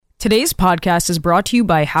Today's podcast is brought to you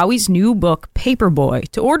by Howie's new book, Paperboy.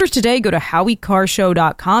 To order today, go to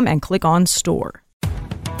howiecarrshow.com and click on store.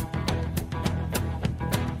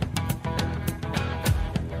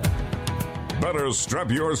 Better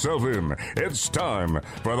strap yourself in. It's time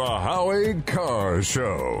for the Howie Carr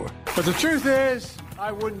Show. But the truth is,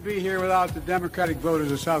 I wouldn't be here without the Democratic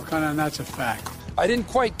voters of South Carolina, and that's a fact. I didn't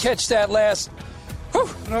quite catch that last. Whew.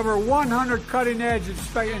 Over 100 cutting-edge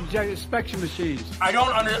inspection machines. I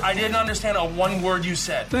didn't understand one word you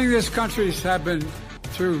said. I think this country's have been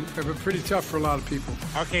pretty tough for a lot of people.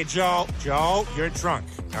 Okay, Joe, you're drunk.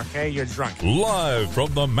 Okay, you're drunk. Live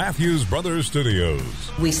from the Matthews Brothers Studios.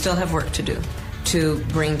 We still have work to do to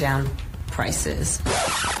bring down prices.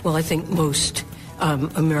 Well, I think most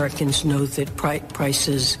Americans know that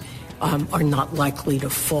prices are not likely to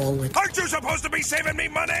fall. Aren't you supposed to be saving me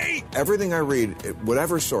money? Everything I read,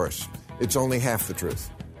 whatever source, it's only half the truth.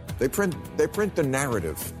 They print the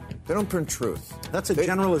narrative. They don't print truth. That's a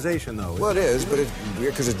generalization, though. Well, it is, but it's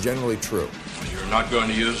weird because it's generally true. You're not going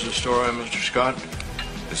to use the story, Mr. Scott?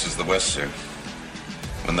 This is the West, sir.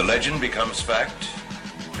 When the legend becomes fact,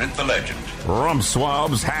 print the legend. Rump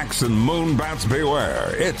swabs, hacks, and moonbats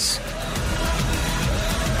beware. It's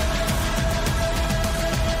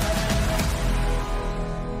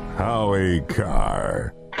Howie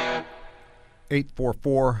Carr.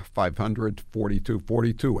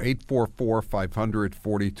 844-500-4242.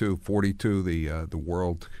 844-500-4242. The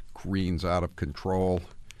world careens out of control.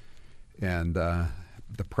 And the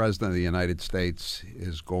President of the United States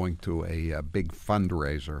is going to a big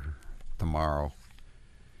fundraiser tomorrow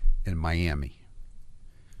in Miami.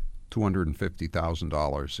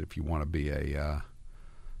 $250,000 if you want to be a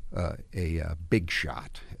big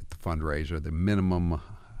shot at the fundraiser. The minimum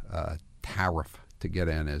tariff to get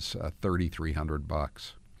in is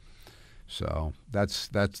 $3,300. So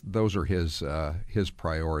those are his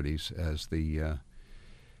priorities as the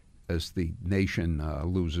nation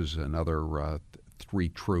loses another 3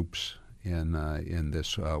 troops in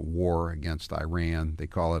this war against Iran. They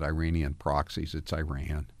call it Iranian proxies. It's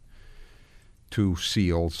Iran. 2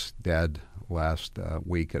 SEALs dead last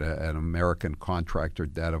week, an American contractor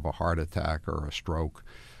dead of a heart attack or a stroke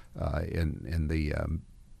in the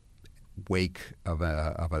wake of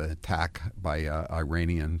an attack by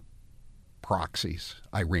Iranian proxies,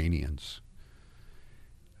 Iranians,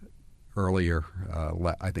 earlier,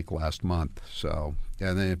 I think last month. So,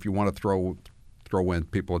 and then if you want to throw in,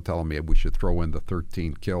 people are telling me we should throw in the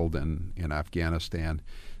 13 killed in Afghanistan.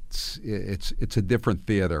 It's a different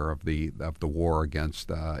theater of the war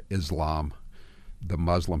against Islam, the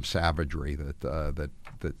Muslim savagery that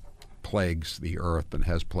plagues the earth and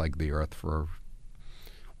has plagued the earth for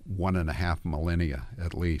 1.5 millennia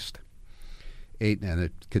at least. And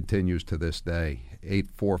it continues to this day.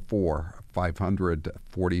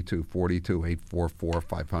 844-500-4242,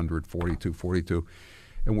 844-500-4242.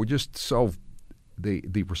 And we're just so,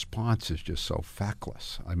 the response is just so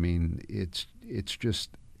feckless. I mean, it's just,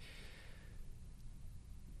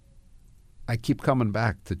 I keep coming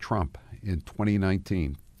back to Trump in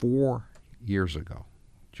 2019, 4 years ago,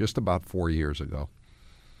 just about 4 years ago.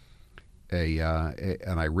 An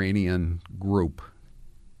Iranian group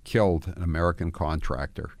killed an American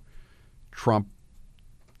contractor. Trump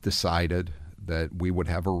decided that we would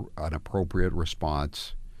have an appropriate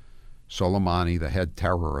response. Soleimani, the head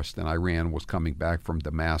terrorist in Iran, was coming back from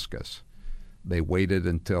Damascus. They waited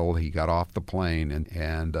until he got off the plane,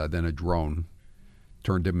 and then a drone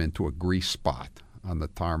turned him into a grease spot on the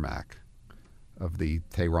tarmac of the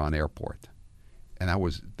Tehran airport. And that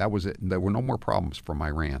was it. There were no more problems from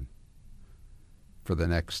Iran for the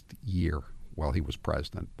next year while he was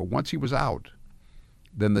president. But once he was out,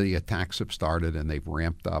 then the attacks have started, and they've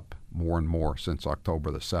ramped up more and more since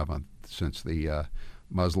October the 7th, since the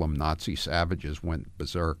Muslim Nazi savages went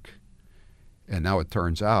berserk. And now it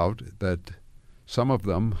turns out that some of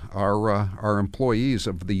them are employees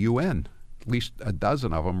of the UN. At least a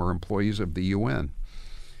dozen of them are employees of the UN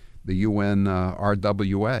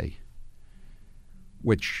RWA,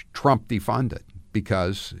 which Trump defunded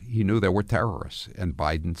because he knew there were terrorists, and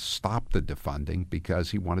Biden stopped the defunding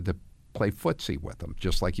because he wanted to play footsie with them,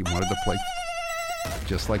 just like he wanted to play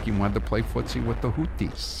footsie with the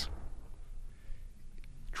Houthis.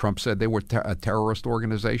 Trump said they were a terrorist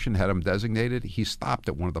organization, had them designated. He stopped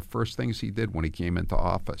it. One of the first things he did when he came into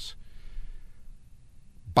office.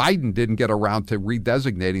 Biden didn't get around to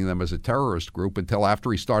redesignating them as a terrorist group until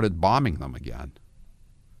after he started bombing them again,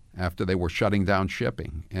 after they were shutting down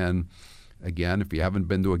shipping. And again, if you haven't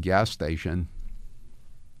been to a gas station,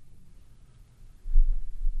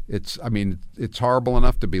 it's horrible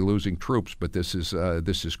enough to be losing troops, but this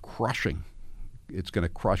is crushing going to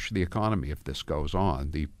crush the economy if this goes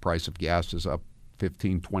on. The price of gas is up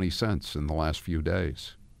 15, 20 cents in the last few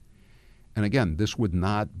days. And again, this would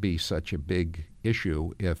not be such a big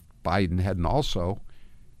issue if Biden hadn't also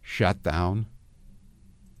shut down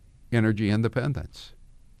energy independence.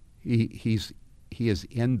 He has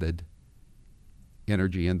ended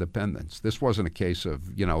energy independence. This wasn't a case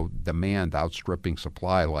of, demand outstripping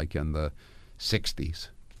supply like in the 60s.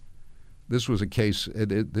 This was a case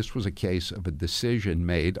of a decision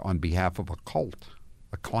made on behalf of a cult,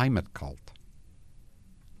 a climate cult,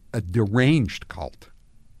 a deranged cult,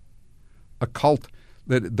 a cult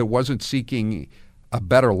that wasn't seeking a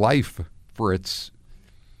better life for its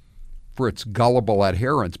gullible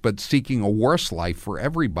adherents, but seeking a worse life for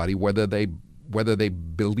everybody, whether they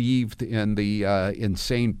believed in the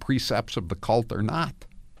insane precepts of the cult or not.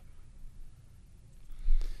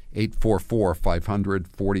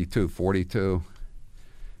 844-500-4242.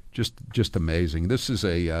 Just amazing. This is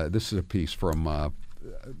a piece from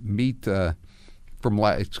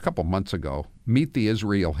it's a couple months ago. Meet the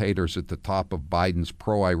Israel haters at the top of Biden's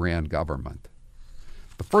pro-Iran government.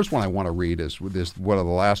 The first one I want to read is one of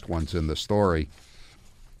the last ones in the story,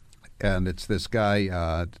 and it's this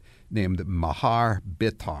guy named Mahar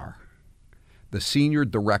Bitar, the senior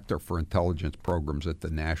director for intelligence programs at the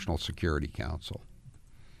National Security Council.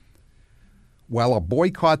 While a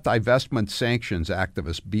boycott, divestment, sanctions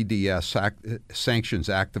activist, BDS sanctions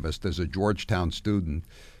activist as a Georgetown student,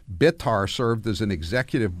 Bitar served as an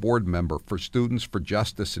executive board member for Students for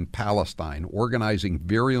Justice in Palestine, organizing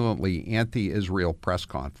virulently anti-Israel press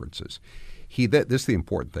conferences. This is the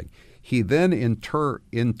important thing. He then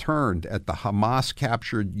interned at the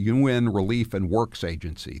Hamas-captured UN Relief and Works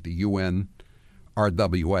Agency, the UNRWA.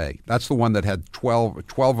 That's the one that had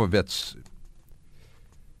 12 of its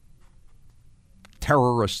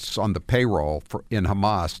terrorists on the payroll in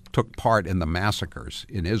Hamas took part in the massacres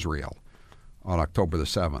in Israel on October the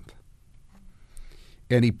 7th.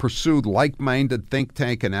 And he pursued like-minded think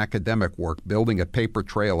tank and academic work, building a paper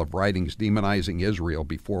trail of writings demonizing Israel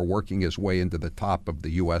before working his way into the top of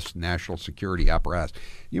the U.S. national security apparatus.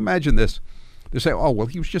 You imagine this. They say, oh, well,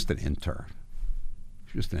 he was just an intern.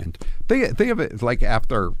 Think of it like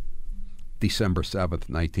after December 7th,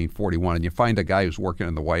 1941, and you find a guy who's working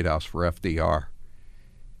in the White House for FDR,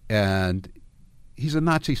 and he's a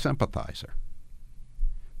Nazi sympathizer.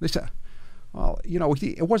 They say, well,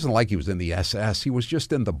 it wasn't like he was in the SS. He was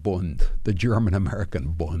just in the Bund, the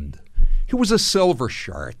German-American Bund. He was a silver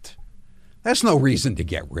shirt. That's no reason to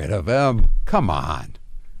get rid of him. Come on.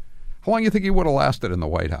 How long do you think he would have lasted in the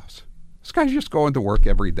White House? This guy's just going to work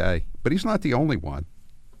every day. But he's not the only one.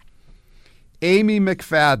 Amy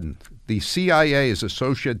McFadden, the CIA's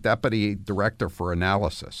Associate Deputy Director for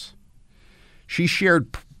Analysis. She shared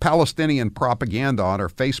Palestinian propaganda on her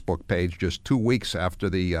Facebook page just 2 weeks after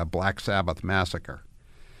the Black Sabbath massacre.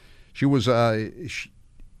 She was how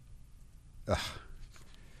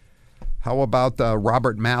about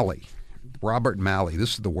Robert Malley? Robert Malley,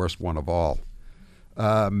 this is the worst one of all.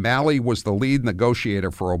 Malley was the lead negotiator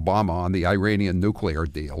for Obama on the Iranian nuclear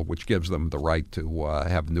deal, which gives them the right to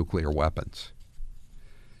have nuclear weapons.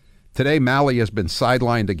 Today, Malley has been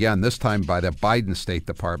sidelined again, this time by the Biden State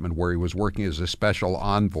Department, where he was working as a special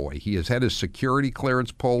envoy. He has had his security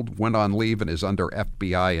clearance pulled, went on leave, and is under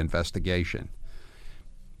FBI investigation.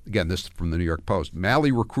 Again, this is from the New York Post.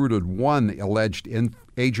 Malley recruited one alleged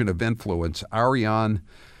agent of influence, Ariane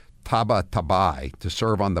Tabatabai, to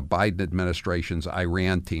serve on the Biden administration's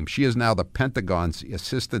Iran team. She is now the Pentagon's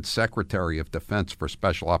Assistant Secretary of Defense for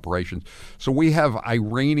Special Operations. So we have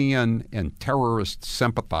Iranian and terrorist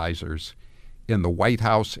sympathizers in the White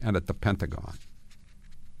House and at the Pentagon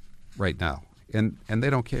right now, and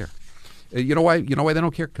they don't care. You know why? You know why they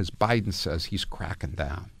don't care? Because Biden says he's cracking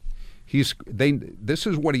down.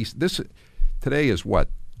 Today is what?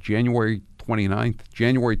 January 29th?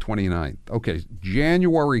 January 29th. Okay,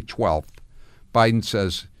 January 12th, Biden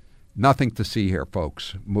says, nothing to see here,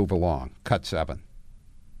 folks. Move along. Cut 7.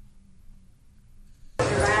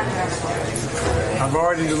 I've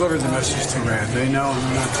already delivered the message to Iran. They know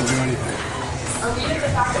I'm not to do anything.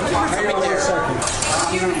 Hang on 1 second.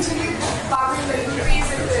 Can you continue bombing the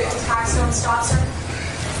Houthis if the attacks don't stop, sir?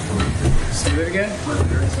 Say that again?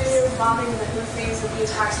 Continue bombing the Houthis if the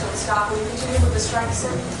attacks don't stop. Will you continue with the strikes,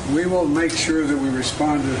 sir? We will make sure that we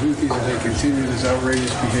respond to the Houthis if they continue this outrageous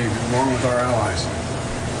behavior, along with our allies.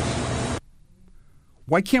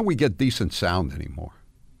 Why can't we get decent sound anymore?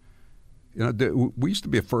 We used to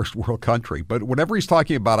be a first world country, but whenever he's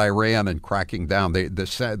talking about Iran and cracking down, they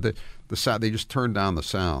just turn down the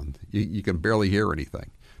sound. You can barely hear anything.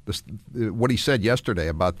 What he said yesterday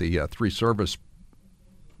about the 3 service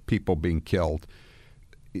people being killed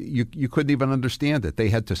you couldn't even understand it. They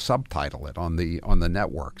had to subtitle it on the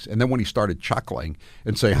networks. And then when he started chuckling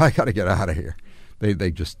and saying, "I got to get out of here,"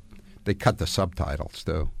 they cut the subtitles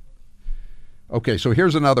too. Okay, so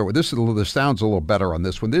here's another one. This sounds a little better on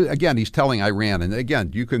this one. Again, he's telling Iran, and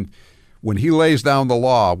again, you can, when he lays down the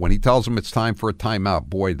law, when he tells them it's time for a timeout,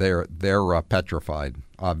 boy, they're petrified.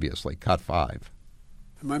 Obviously, cut 5.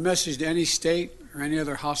 And my message to any state or any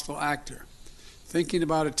other hostile actor thinking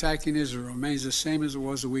about attacking Israel remains the same as it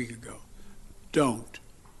was a week ago. Don't.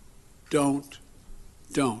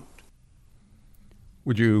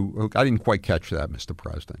 Would you? I didn't quite catch that, Mr.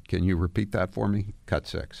 President. Can you repeat that for me? Cut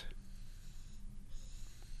 6.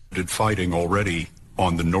 Fighting already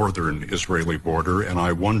on the northern Israeli border, and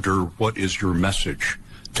I wonder, what is your message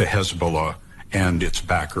to Hezbollah and its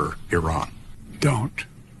backer, Iran? Don't.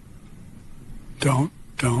 Don't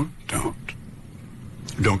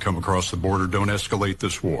come across the border. Don't escalate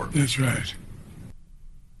this war. That's right.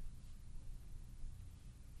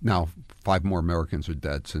 Now, 5 more Americans are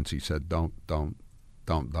dead since he said don't.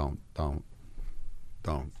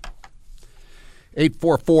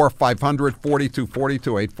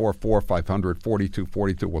 844-500-4242,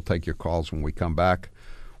 844-500-4242. We'll take your calls when we come back.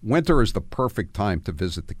 Winter is the perfect time to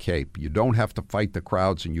visit the Cape. You don't have to fight the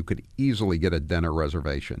crowds, and you could easily get a dinner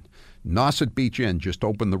reservation. Nauset Beach Inn just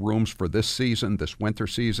opened the rooms for this winter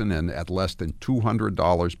season, and at less than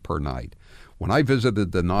 $200 per night. When I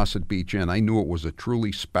visited the Nauset Beach Inn, I knew it was a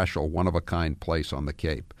truly special, one-of-a-kind place on the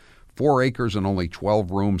Cape. 4 acres and only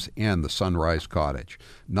 12 rooms, and the Sunrise Cottage.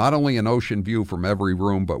 Not only an ocean view from every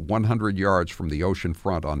room, but 100 yards from the ocean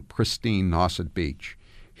front on pristine Nauset Beach.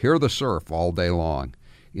 Hear the surf all day long.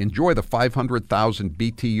 Enjoy the 500,000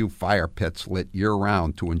 BTU fire pits lit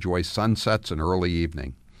year-round to enjoy sunsets and early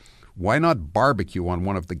evening. Why not barbecue on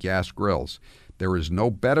one of the gas grills? There is no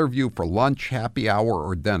better view for lunch, happy hour,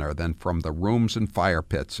 or dinner than from the rooms and fire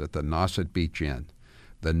pits at the Nauset Beach Inn.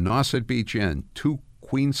 The Nauset Beach Inn, 2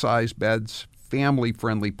 queen-size beds,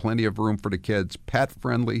 family-friendly, plenty of room for the kids,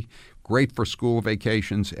 pet-friendly, great for school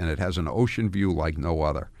vacations, and it has an ocean view like no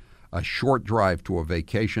other. A short drive to a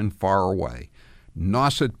vacation far away.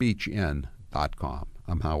 NausetBeachInn.com.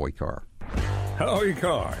 I'm Howie Carr. Howie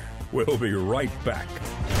Carr. We'll be right back.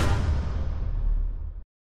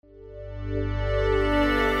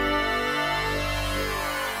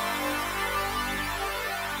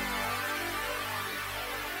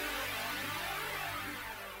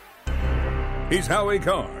 He's Howie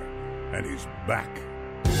Carr, and he's back.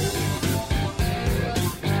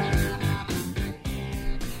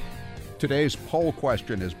 Today's poll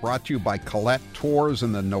question is brought to you by Colette Tours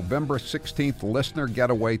and the November 16th listener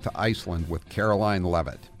getaway to Iceland with Caroline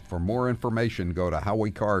Levitt. For more information, go to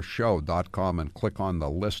HowieCarrShow.com and click on the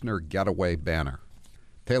listener getaway banner.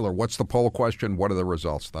 Taylor, what's the poll question? What are the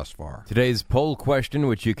results thus far? Today's poll question,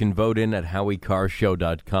 which you can vote in at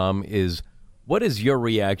HowieCarrShow.com, is: what is your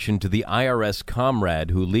reaction to the IRS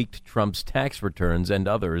comrade who leaked Trump's tax returns and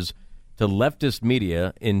others to leftist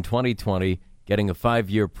media in 2020, getting a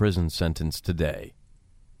 5-year prison sentence today?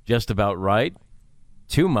 Just about right?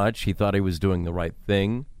 Too much. He thought he was doing the right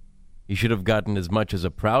thing. He should have gotten as much as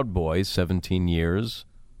a Proud Boy, 17 years.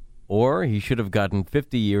 Or he should have gotten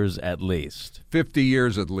 50 years at least. 50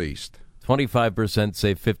 years at least. 25%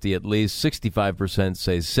 say 50 at least. 65%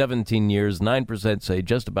 say 17 years. 9% say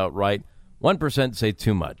just about right. 1% say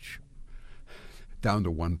too much. Down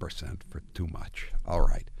to 1% for too much. All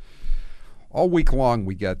right. All week long,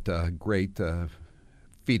 we get great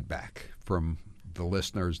feedback from the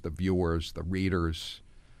listeners, the viewers, the readers.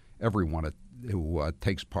 Everyone who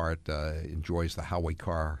takes part enjoys the Howie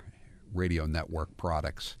Carr Radio Network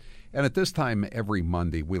products. And at this time every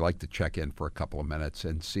Monday, we like to check in for a couple of minutes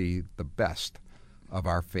and see the best of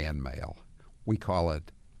our fan mail. We call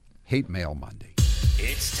it Hate Mail Monday.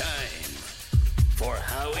 It's time for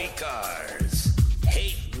Howie Carr's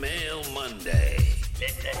Hate Mail Monday.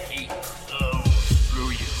 Let the hate flow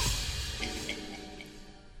through you.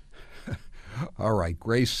 All right,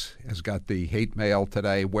 Grace has got the hate mail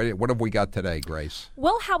today. What have we got today, Grace?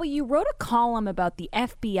 Well, Howie, you wrote a column about the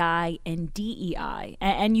FBI and DEI,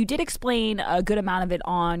 and you did explain a good amount of it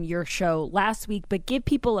on your show last week, but give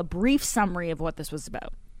people a brief summary of what this was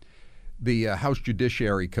about. The House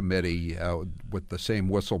Judiciary Committee, with the same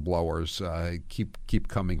whistleblowers, keep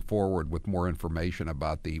coming forward with more information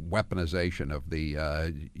about the weaponization of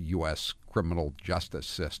the U.S. criminal justice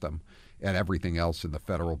system and everything else in the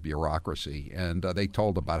federal bureaucracy. And they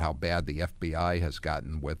told about how bad the FBI has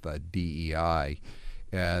gotten with DEI.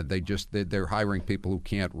 They're hiring people who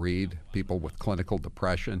can't read, people with clinical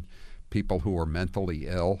depression, people who are mentally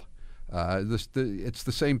ill. It's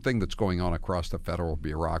the same thing that's going on across the federal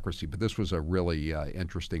bureaucracy, but this was a really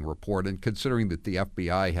interesting report. And considering that the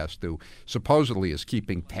FBI supposedly is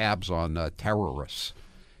keeping tabs on terrorists,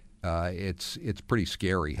 it's pretty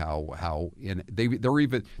scary how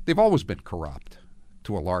they've always been corrupt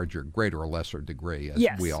to a greater or lesser degree,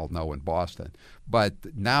 as we all know in Boston. But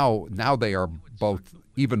now they are both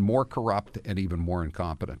even more corrupt and even more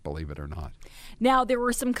incompetent, believe it or not. Now, there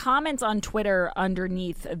were some comments on Twitter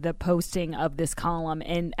underneath the posting of this column.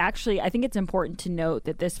 And actually, I think it's important to note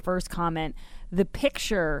that this first comment, the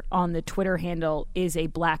picture on the Twitter handle is a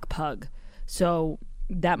black pug. So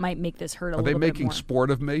that might make this hurt a little bit more. Are they making sport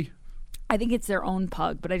of me? I think it's their own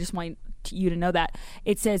pug, but I just want you to know that.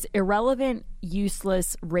 It says, irrelevant,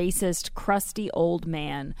 useless, racist, crusty old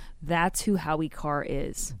man. That's who Howie Carr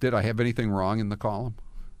is. Did I have anything wrong in the column?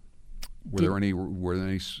 Were there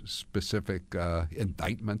any specific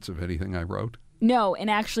indictments of anything I wrote? No,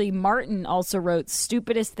 and actually Martin also wrote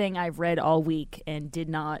stupidest thing I've read all week and did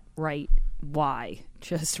not write why,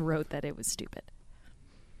 just wrote that it was stupid.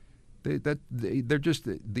 They're just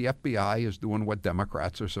the FBI is doing what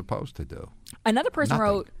Democrats are supposed to do. Another person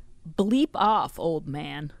wrote, bleep off, old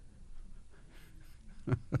man.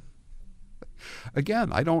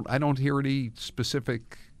 Again, I don't hear any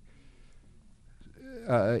specific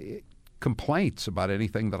complaints about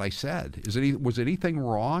anything that I said. Was anything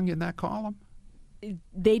wrong in that column?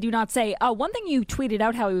 They do not say. One thing you tweeted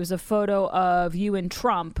out, Howie, was a photo of you and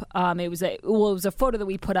Trump. It was a photo that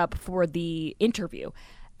we put up for the interview.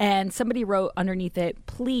 And somebody wrote underneath it,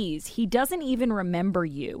 please, he doesn't even remember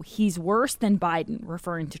you. He's worse than Biden,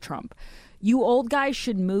 referring to Trump. You old guys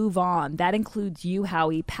should move on. That includes you,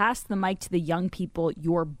 Howie. Pass the mic to the young people.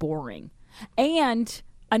 You're boring. And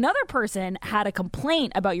another person had a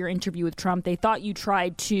complaint about your interview with Trump. They thought you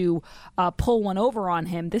tried to pull one over on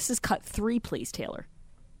him. This is cut 3, please, Taylor.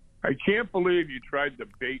 I can't believe you tried to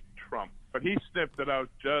bait Trump, but he sniffed it out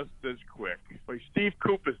just as quick. Like Steve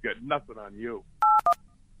Cooper's got nothing on you.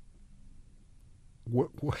 What?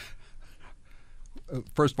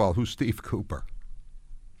 First of all, who's Steve Cooper?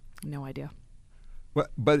 No idea.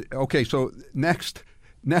 But okay. So next,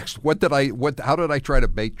 how did I try to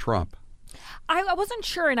bait Trump? I wasn't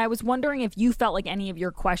sure, and I was wondering if you felt like any of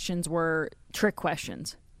your questions were trick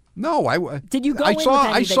questions. No, did you go?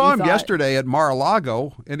 I saw him yesterday at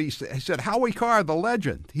Mar-a-Lago, and he said, "Howie Carr, the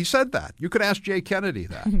legend." He said that. You could ask Jay Kennedy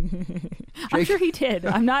that. I'm sure he did.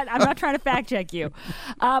 I'm not trying to fact check you.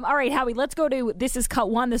 All right, Howie. Let's go to this is cut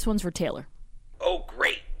 1. This one's for Taylor. Oh,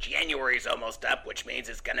 great! January's almost up, which means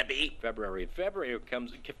it's gonna be February. February.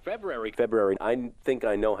 I think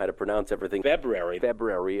I know how to pronounce everything. February.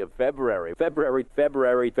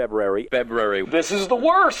 This is the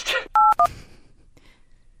worst.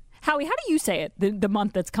 Howie, how do you say it? The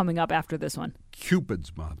month that's coming up after this one?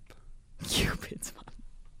 Cupid's month. Cupid's month.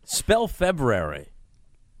 Spell February.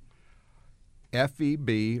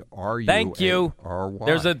 F-E-B-R-U-A-R-Y. Thank you.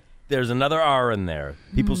 There's another R in there.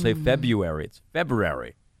 People say February. It's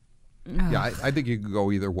February. Yeah, I think you can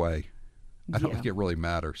go either way. I don't think it really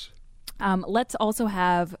matters. Let's also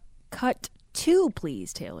have cut 2,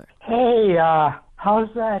 please, Taylor. Hey,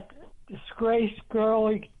 how's that disgraced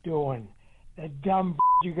Curley doing? That dumb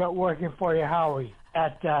you got working for you, Howie,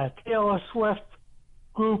 at Taylor Swift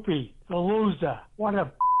groupie, the loser. Why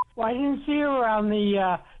didn't see her around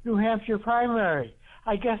the New Hampshire primary?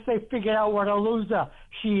 I guess they figured out what a loser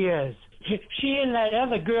she is. She and that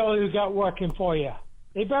other girl you got working for you.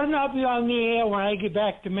 They better not be on the air when I get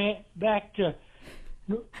back to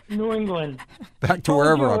New England. Back to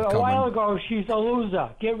wherever I'm coming. A while ago, she's a loser.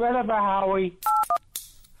 Get rid of her, Howie.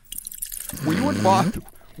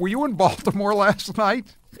 Were you in Baltimore last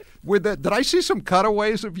night? Did I see some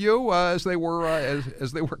cutaways of you as they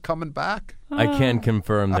were coming back? I can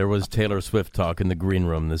confirm there was Taylor Swift talk in the green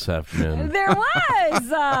room this afternoon. There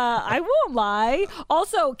was. I won't lie.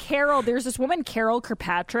 Also, Carol, there's this woman, Carol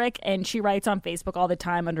Kirkpatrick, and she writes on Facebook all the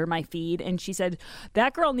time under my feed, and she said,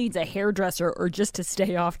 that girl needs a hairdresser or just to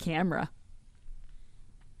stay off camera.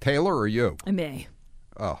 Taylor or you? Me.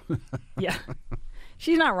 Oh. Yeah.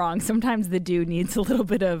 She's not wrong. Sometimes the dude needs a little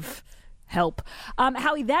bit of help.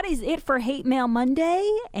 Howie, that is it for Hate Mail Monday,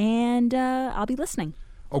 and I'll be listening.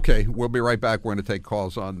 Okay, we'll be right back. We're going to take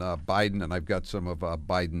calls on Biden, and I've got some of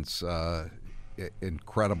Biden's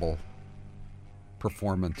incredible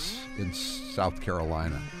performance in South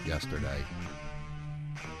Carolina yesterday.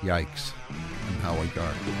 Yikes. I'm Howie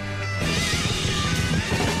Carr.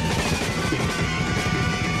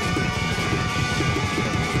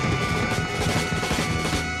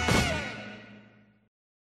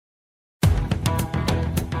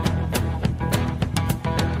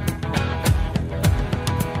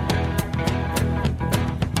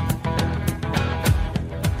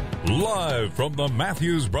 live from the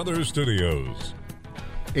Matthews Brothers Studios.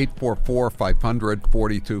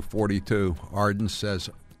 844-500-4242. Arden says,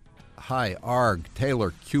 "Hi, Arg.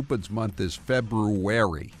 Taylor, Cupid's month is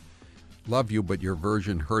February. Love you, but your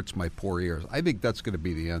version hurts my poor ears." I think that's going to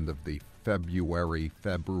be the end of the February,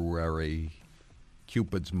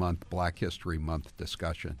 Cupid's month, Black History Month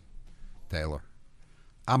discussion, Taylor.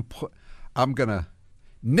 I'm going to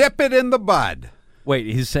nip it in the bud. Wait,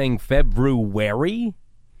 he's saying February?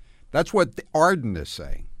 That's what Arden is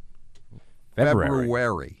saying.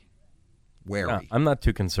 February. No, I'm not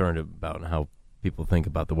too concerned about how people think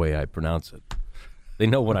about the way I pronounce it. They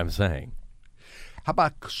know what I'm saying. How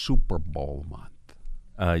about Super Bowl month?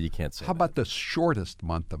 You can't say How about the shortest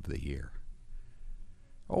month of the year?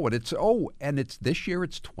 And it's this year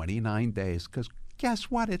it's 29 days, because guess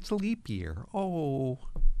what? It's leap year.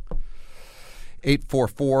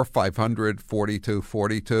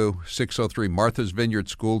 844-500-4242. 603 Martha's Vineyard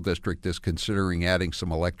School District is considering adding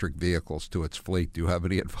some electric vehicles to its fleet. Do you have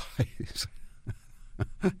any advice?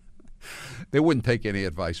 They wouldn't take any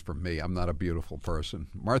advice from me. I'm not a beautiful person.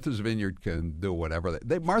 Martha's Vineyard can do whatever.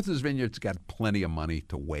 Martha's Vineyard's got plenty of money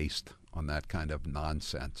to waste on that kind of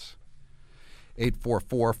nonsense.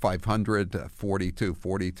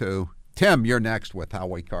 844-500-4242. Tim, you're next with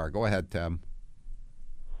Howie Carr. Go ahead, Tim.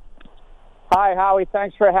 Hi, Howie.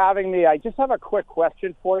 Thanks for having me. I just have a quick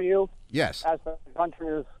question for you. Yes. As the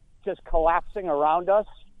country is just collapsing around us,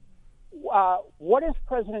 what is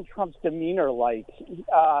President Trump's demeanor like?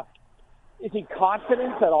 Is he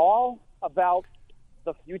confident at all about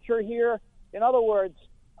the future here? In other words,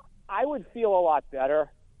 I would feel a lot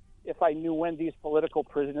better if I knew when these political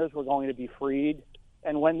prisoners were going to be freed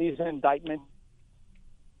and when these indictments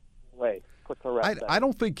put to rest. I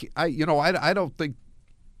don't think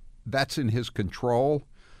that's in his control,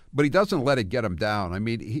 but he doesn't let it get him down. I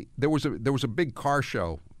mean, there was a big car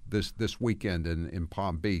show this weekend in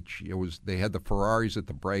Palm Beach. They had the Ferraris at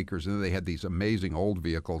the breakers, and then they had these amazing old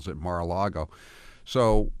vehicles at Mar-a-Lago.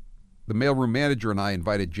 So the mailroom manager and I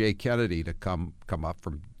invited Jay Kennedy to come up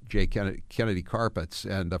from Jay Kennedy Carpets,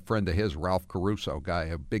 and a friend of his, Ralph Caruso, guy,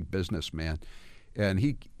 a big businessman.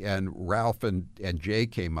 And Ralph and Jay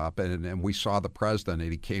came up, and we saw the president,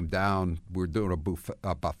 and he came down. We were doing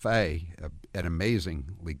a buffet, an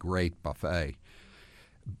amazingly great buffet.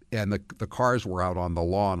 And the cars were out on the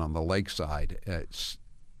lawn on the lakeside.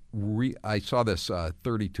 I saw this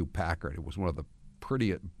 32 Packard. It was one of the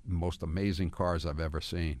most amazing cars I've ever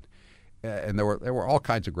seen. And there were all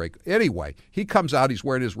kinds of great. Anyway, he comes out. He's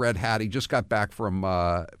wearing his red hat. He just got back from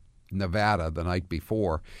Nevada the night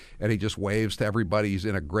before, and he just waves to everybody. He's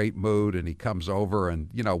in a great mood, and he comes over, and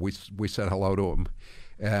we said hello to him,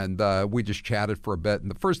 and we just chatted for a bit.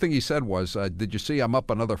 And the first thing he said was, "Did you see I'm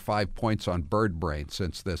up another 5 points on bird brain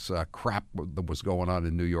since this crap that was going on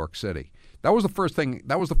in New York City?" That was the first thing.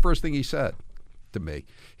 That was the first thing he said to me.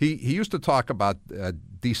 He used to talk about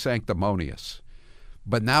desanctimonious,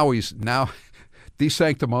 but now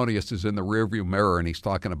desanctimonious is in the rearview mirror, and he's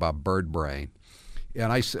talking about bird brain.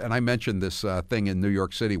 And I mentioned this thing in New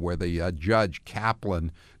York City where the judge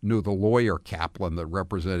Kaplan knew the lawyer Kaplan that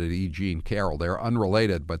represented E. Jean Carroll. They're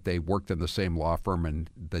unrelated, but they worked in the same law firm, and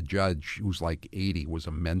the judge, who's like 80, was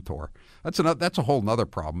a mentor. That's a whole other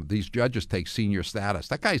problem. These judges take senior status.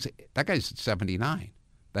 That guy's 79,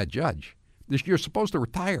 that judge. You're supposed to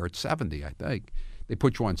retire at 70, I think. They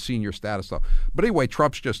put you on senior status, though. But anyway,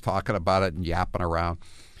 Trump's just talking about it and yapping around.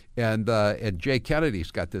 And Jay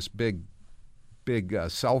Kennedy's got this big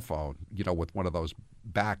cell phone, with one of those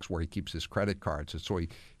backs where he keeps his credit cards. And so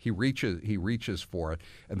he reaches for it,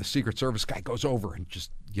 and the Secret Service guy goes over and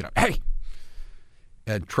just, hey!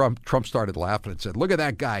 And Trump started laughing and said, "Look at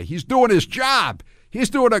that guy. He's doing his job. He's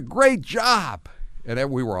doing a great job." And then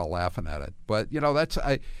we were all laughing at it. But he was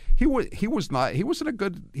in a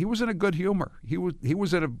good humor. He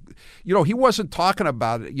wasn't talking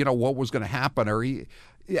about what was going to happen, or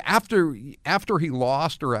after he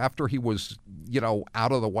lost, or after he was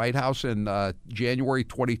out of the White House in January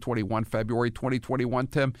 2021, February 2021.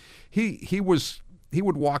 Tim, he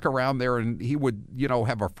would walk around there and he would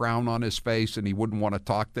have a frown on his face, and he wouldn't want to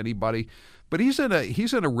talk to anybody. But he's in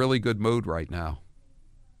a really good mood right now.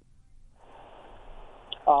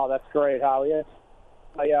 Oh, that's great, Howie.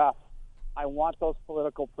 I want those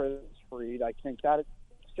political prisoners freed. I think that it's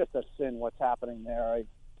just a sin what's happening there.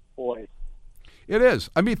 It is.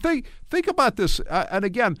 I mean, think about this. And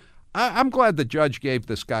again, I'm glad the judge gave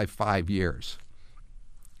this guy 5 years.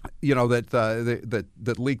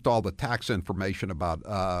 That leaked all the tax information about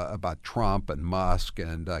Trump and Musk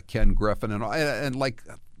and Ken Griffin and like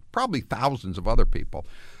probably thousands of other people.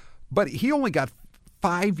 But he only got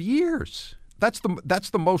 5 years. That's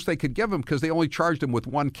the most they could give him because they only charged him with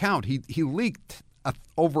one count. He leaked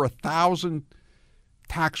over 1,000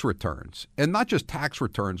 tax returns, and not just tax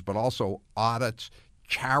returns, but also audits,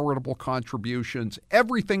 charitable contributions,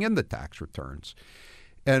 everything in the tax returns,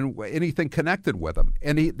 and anything connected with them.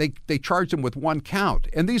 And they charged him with one count.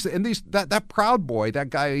 And that Proud Boy,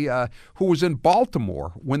 that guy who was in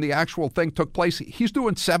Baltimore when the actual thing took place, he's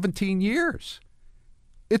doing 17 years.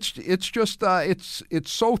 It's just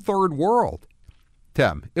it's so third world,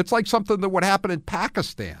 Tim. It's like something that would happen in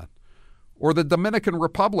Pakistan or the Dominican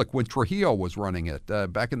Republic when Trujillo was running it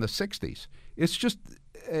back in the 60s. It's just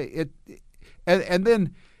and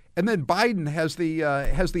then Biden has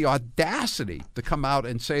the audacity to come out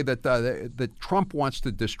and say that Trump wants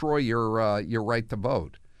to destroy your right to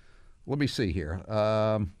vote. Let me see here.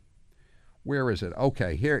 Where is it?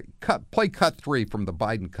 Okay, here. Play cut 3 from the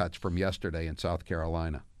Biden cuts from yesterday in South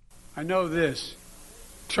Carolina. I know this.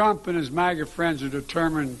 Trump and his MAGA friends are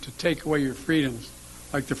determined to take away your freedoms,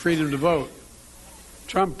 like the freedom to vote.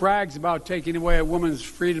 Trump brags about taking away a woman's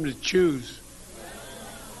freedom to choose.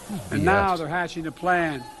 And now they're hatching a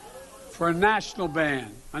plan for a national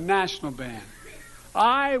ban. A national ban.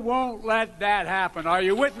 I won't let that happen. Are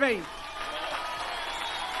you with me?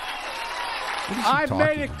 I've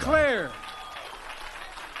made it clear.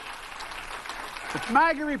 If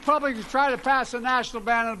MAGA Republicans try to pass a national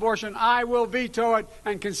ban on abortion, I will veto it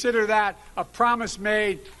and consider that a promise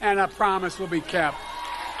made, and a promise will be kept.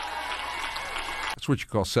 That's what you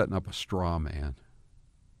call setting up a straw man.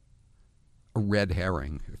 A red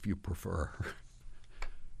herring, if you prefer.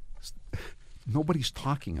 Nobody's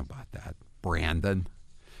talking about that, Brandon.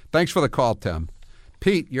 Thanks for the call, Tim.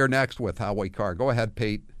 Pete, you're next with Howie Carr. Go ahead,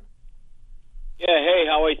 Pete. Yeah, hey,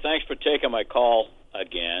 Howie, thanks for taking my call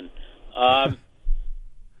again.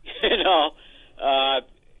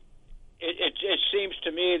 It seems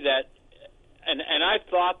to me that, and I've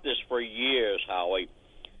thought this for years, Howie.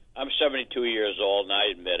 I'm 72 years old, and I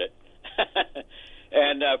admit it.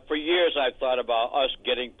 And for years, I've thought about us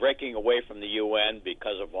breaking away from the UN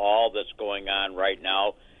because of all that's going on right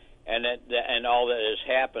now, and all that has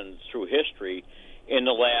happened through history in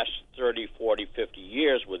the last 30, 40, 50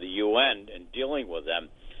 years with the UN and dealing with them.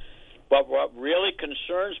 But what really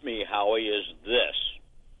concerns me, Howie, is this.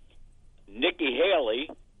 Nikki Haley,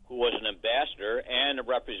 who was an ambassador and a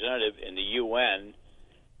representative in the UN,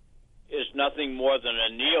 is nothing more than a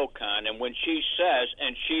neocon. And when she says,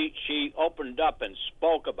 and she opened up and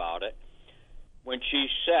spoke about it, when she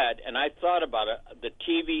said, and I thought about it, the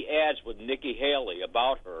TV ads with Nikki Haley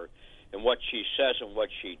about her and what she says and what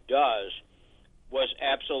she does was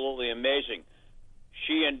absolutely amazing.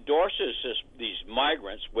 She endorses these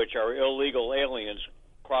migrants, which are illegal aliens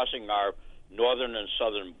crossing our northern and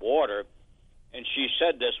southern border, and she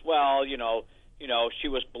said this. Well, she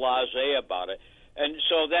was blasé about it, and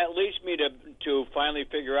so that leads me to finally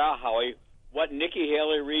figure out, Howie, what Nikki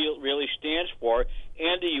Haley really stands for,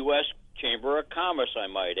 and the U.S. Chamber of Commerce, I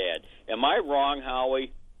might add. Am I wrong,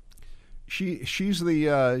 Howie? She's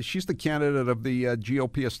the candidate of the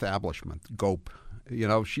GOP establishment, GOP.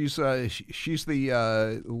 She's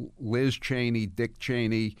the Liz Cheney, Dick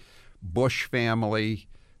Cheney, Bush family,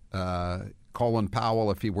 Colin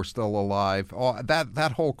Powell if he were still alive,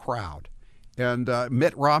 that whole crowd, and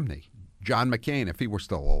Mitt Romney, John McCain if he were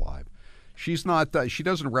still alive. She's not. She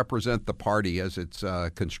doesn't represent the party as it's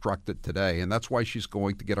constructed today, and that's why she's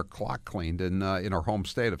going to get her clock cleaned in her home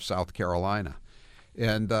state of South Carolina,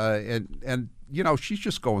 and she's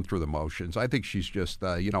just going through the motions. I think she's just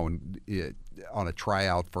on a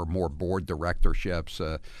tryout for more board directorships,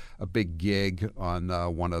 a big gig on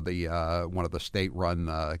one of the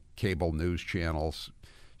state-run cable news channels.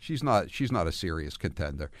 She's not a serious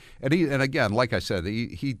contender. And again, like I said,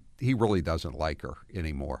 he really doesn't like her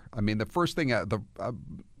anymore. I mean, the first thing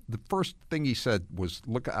he said was,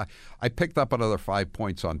 "Look, I picked up another 5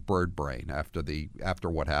 points on bird brain after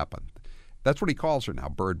what happened." That's what he calls her now,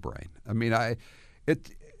 bird brain. I mean,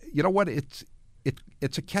 you know what? It's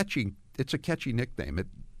a catchy nickname.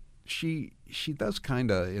 She does kind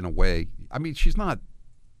of, in a way. I mean, she's not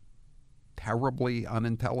terribly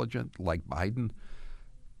unintelligent like Biden,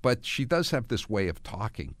 but she does have this way of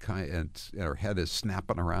talking, and her head is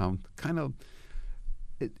snapping around. Kind of,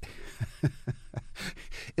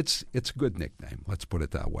 it's a good nickname. Let's put it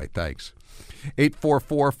that way. Thanks.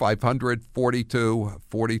 844-500-4242.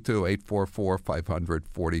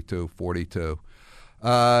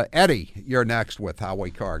 844-500-4242. Eddie, you're next with Howie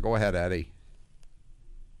Carr. Go ahead, Eddie.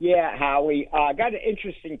 Yeah, Howie. I got an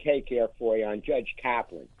interesting take here for you on Judge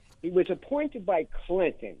Kaplan. He was appointed by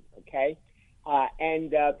Clinton, okay?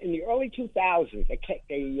 And in the early 2000s, a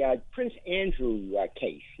Prince Andrew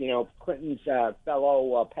case, Clinton's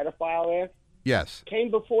fellow pedophile there, Yes.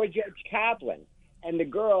 came before Judge Kaplan. And the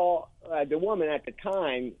girl, the woman at the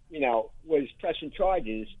time, was pressing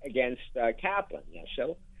charges against Kaplan.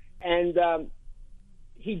 And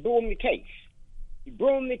he boomed the case.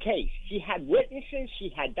 She had witnesses. She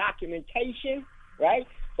had documentation, right?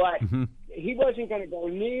 But he wasn't going to go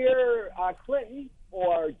near Clinton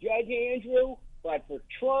or Judge Andrew. But for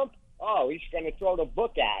Trump, he's going to throw the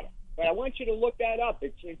book at him. But I want you to look that up.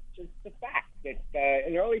 It's the fact that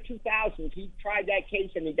in the early 2000s, he tried that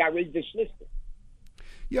case and he got dismissed it.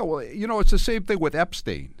 Yeah, well, it's the same thing with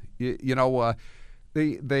Epstein. They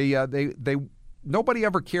nobody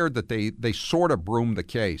ever cared that they sort of broomed the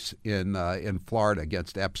case in Florida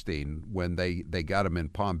against Epstein when they got him in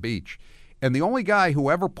Palm Beach, and the only guy who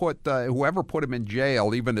ever put him in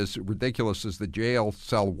jail, even as ridiculous as the jail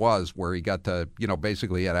cell was, where he got to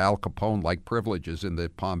basically had Al Capone-like privileges in the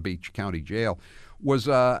Palm Beach County Jail, was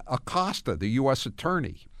Acosta, the U.S.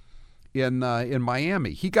 attorney in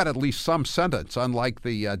Miami. He got at least some sentence, unlike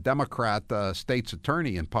the Democrat state's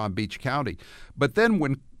attorney in Palm Beach County. But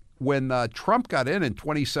then when Trump got in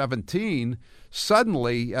 2017,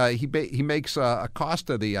 suddenly he makes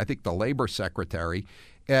Acosta I think the labor secretary,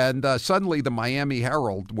 and suddenly the Miami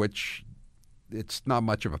Herald, which it's not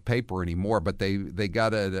much of a paper anymore, but they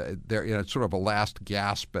got they're sort of a last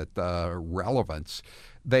gasp at relevance.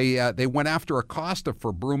 They went after Acosta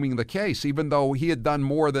for brooming the case, even though he had done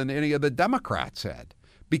more than any of the Democrats had,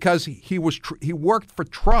 because he worked for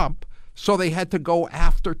Trump, so they had to go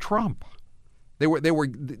after Trump. They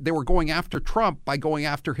were going after Trump by going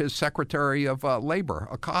after his Secretary of Labor,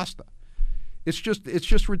 Acosta. It's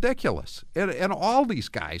just ridiculous, and all these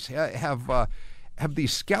guys have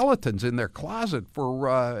these skeletons in their closet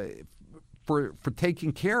for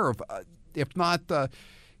taking care of, if not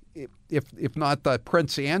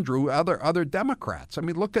Prince Andrew, other Democrats. I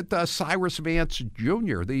mean, look at Cyrus Vance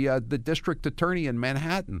Jr., the district attorney in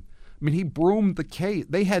Manhattan. I mean, he broomed the case.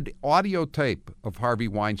 They had audio tape of Harvey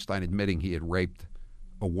Weinstein admitting he had raped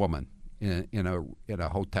a woman in a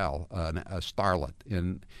hotel, a starlet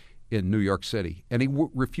in New York City, and he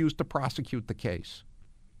refused to prosecute the case.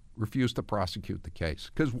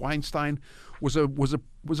 Because Weinstein was a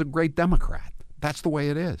great Democrat. That's the way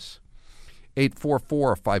it is.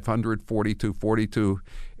 844-500-4242.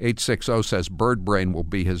 860 says Bird Brain will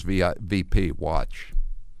be his VP. Watch.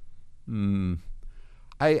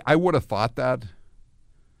 I would have thought that.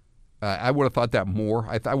 I would have thought that more.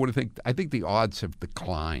 I think the odds have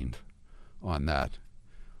declined on that.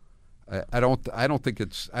 I don't think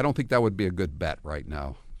that would be a good bet right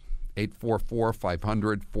now.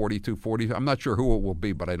 844-500-4242. I'm not sure who it will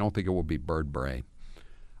be, but I don't think it will be Bird Brain.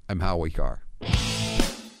 I'm Howie Carr.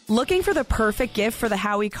 Looking for the perfect gift for the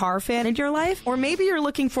Howie Carr fan in your life? Or maybe you're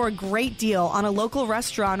looking for a great deal on a local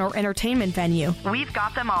restaurant or entertainment venue? We've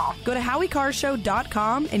got them all. Go to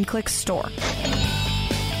HowieCarrShow.com and click store.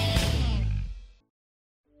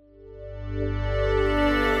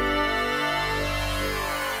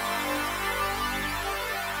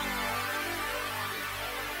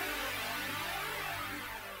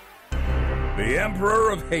 The Emperor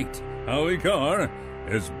of Hate, Howie Carr,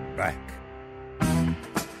 is back.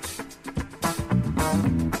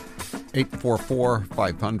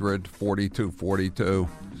 844-500-4242.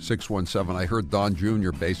 617. I heard Don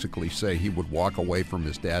Jr. basically say he would walk away from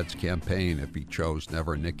his dad's campaign if he chose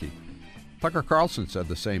Never Nikki. Tucker Carlson said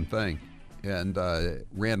the same thing. And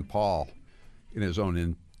Rand Paul, in his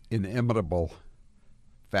own inimitable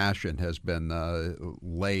fashion, has been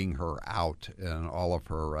laying her out in all of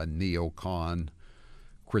her neocon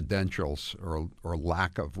credentials, or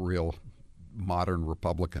lack of real modern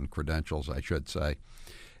Republican credentials, I should say.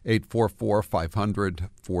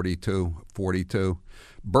 844-500-4242.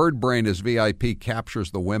 Bird Brain is VIP, captures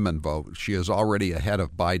the women vote. She is already ahead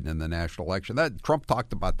of Biden in the national election. Trump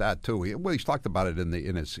talked about that too. He's talked about it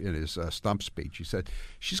in his stump speech. He said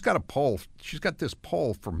she's got a poll. She's got this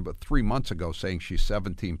poll from 3 months ago saying she's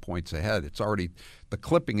 17 points ahead. It's already, the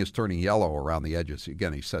clipping is turning yellow around the edges.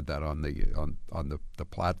 Again, he said that on the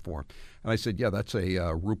platform. And I said, yeah, that's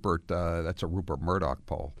a Rupert Murdoch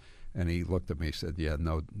poll. And he looked at me and said, yeah,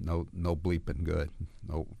 no bleeping good.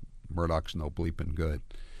 No, Murdoch's no bleeping good.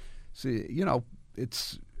 See,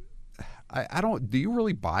 it's, I don't, do you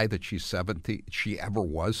really buy that she's 17, she ever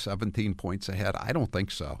was 17 points ahead? I don't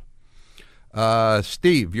think so.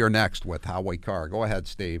 Steve, you're next with Howie Carr. Go ahead,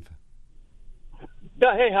 Steve.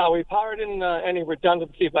 Yeah, hey, Howie, pardon any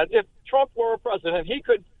redundancy, but if Trump were a president, he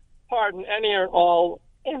could pardon any or all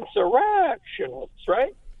insurrectionists,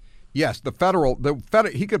 right? Yes,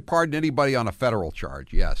 he could pardon anybody on a federal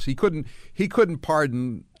charge. Yes, he couldn't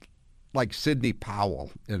pardon like Sidney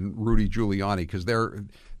Powell and Rudy Giuliani because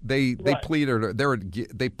they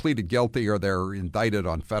pleaded guilty or they're indicted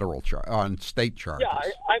on on state charges.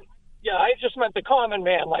 Yeah, I just meant the common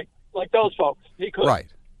man, like those folks. He could. Right.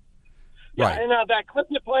 Yeah, right. And that clip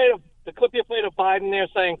you played of Biden there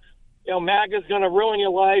saying, MAGA's going to ruin your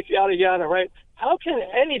life, yada yada. Right? How can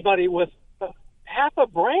anybody with half a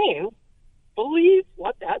brain believe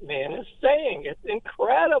what that man is saying? It's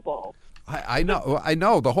incredible. I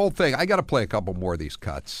know the whole thing. I got to play a couple more of these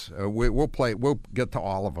cuts. We'll get to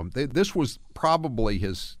all of them. This was probably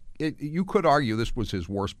you could argue this was his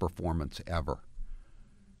worst performance ever.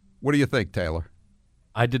 What do you think, Taylor?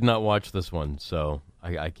 I did not watch this one, so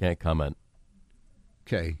I can't comment.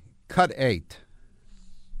 Okay, cut 8.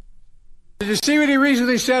 Did you see what he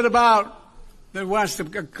recently said about that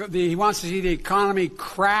he wants to see the economy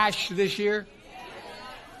crash this year?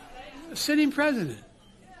 The sitting president.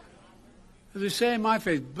 As they say in my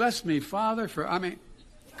faith, bless me, Father,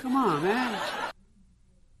 come on, man.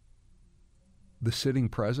 The sitting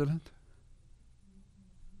president?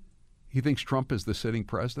 He thinks Trump is the sitting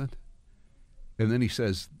president? And then he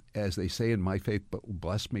says, as they say in my faith,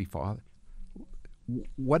 bless me, Father.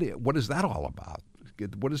 What is that all about?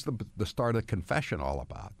 What is the start of confession all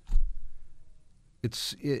about?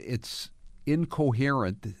 It's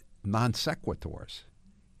incoherent non sequiturs.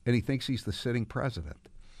 And he thinks he's the sitting president.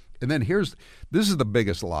 And then this is the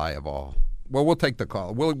biggest lie of all. Well, we'll take the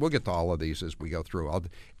call. We'll get to all of these as we go through.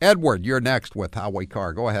 Edward, you're next with Howie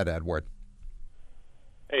Carr. Go ahead, Edward.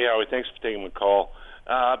 Hey, Howie. Thanks for taking the call.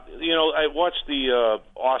 I watched the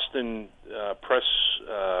Austin press,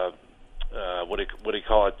 what do you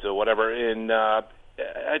call it, whatever, and I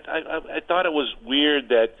thought it was weird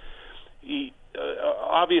that he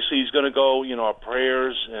obviously he's going to go. Our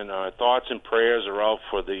prayers and our thoughts and prayers are out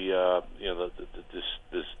for the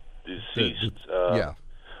this deceased,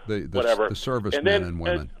 whatever, the servicemen and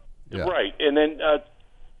women. Yeah. Right, and then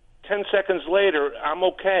 10 seconds later, I'm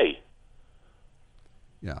okay.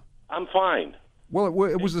 Yeah, I'm fine. Well,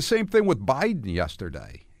 it was the same thing with Biden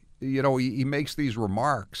yesterday. He makes these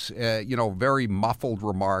remarks, very muffled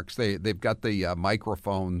remarks. They've got the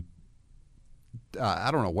microphone.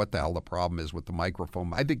 I don't know what the hell the problem is with the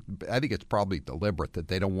microphone. I think it's probably deliberate that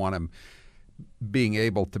they don't want him being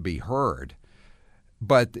able to be heard.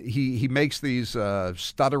 But he makes these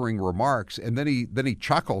stuttering remarks, and then he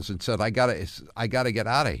chuckles and said, "I gotta get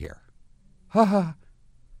out of here." Ha ha.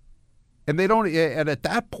 And they don't. And at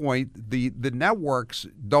that point, the networks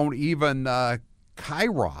don't even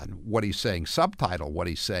chyron what he's saying, subtitle what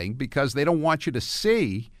he's saying, because they don't want you to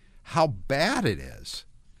see how bad it is.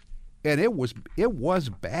 And it was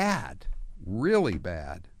bad, really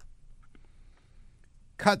bad.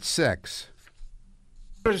 Cut 6.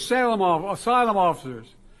 Asylum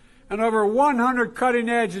officers and over 100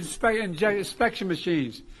 cutting-edge inspection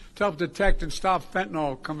machines to help detect and stop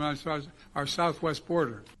fentanyl coming out our southwest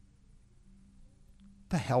border.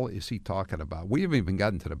 The hell is he talking about? We haven't even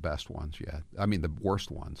gotten to the best ones yet. I mean, the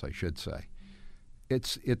worst ones, I should say.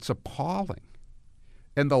 It's appalling.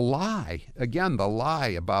 And the lie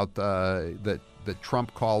about that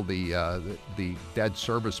Trump called the dead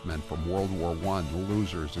servicemen from World War I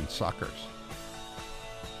losers and suckers.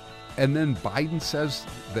 And then Biden says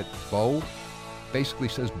that Bo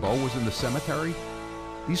was in the cemetery.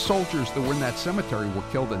 These soldiers that were in that cemetery were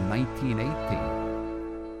killed in 1918.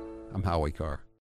 I'm Howie Carr.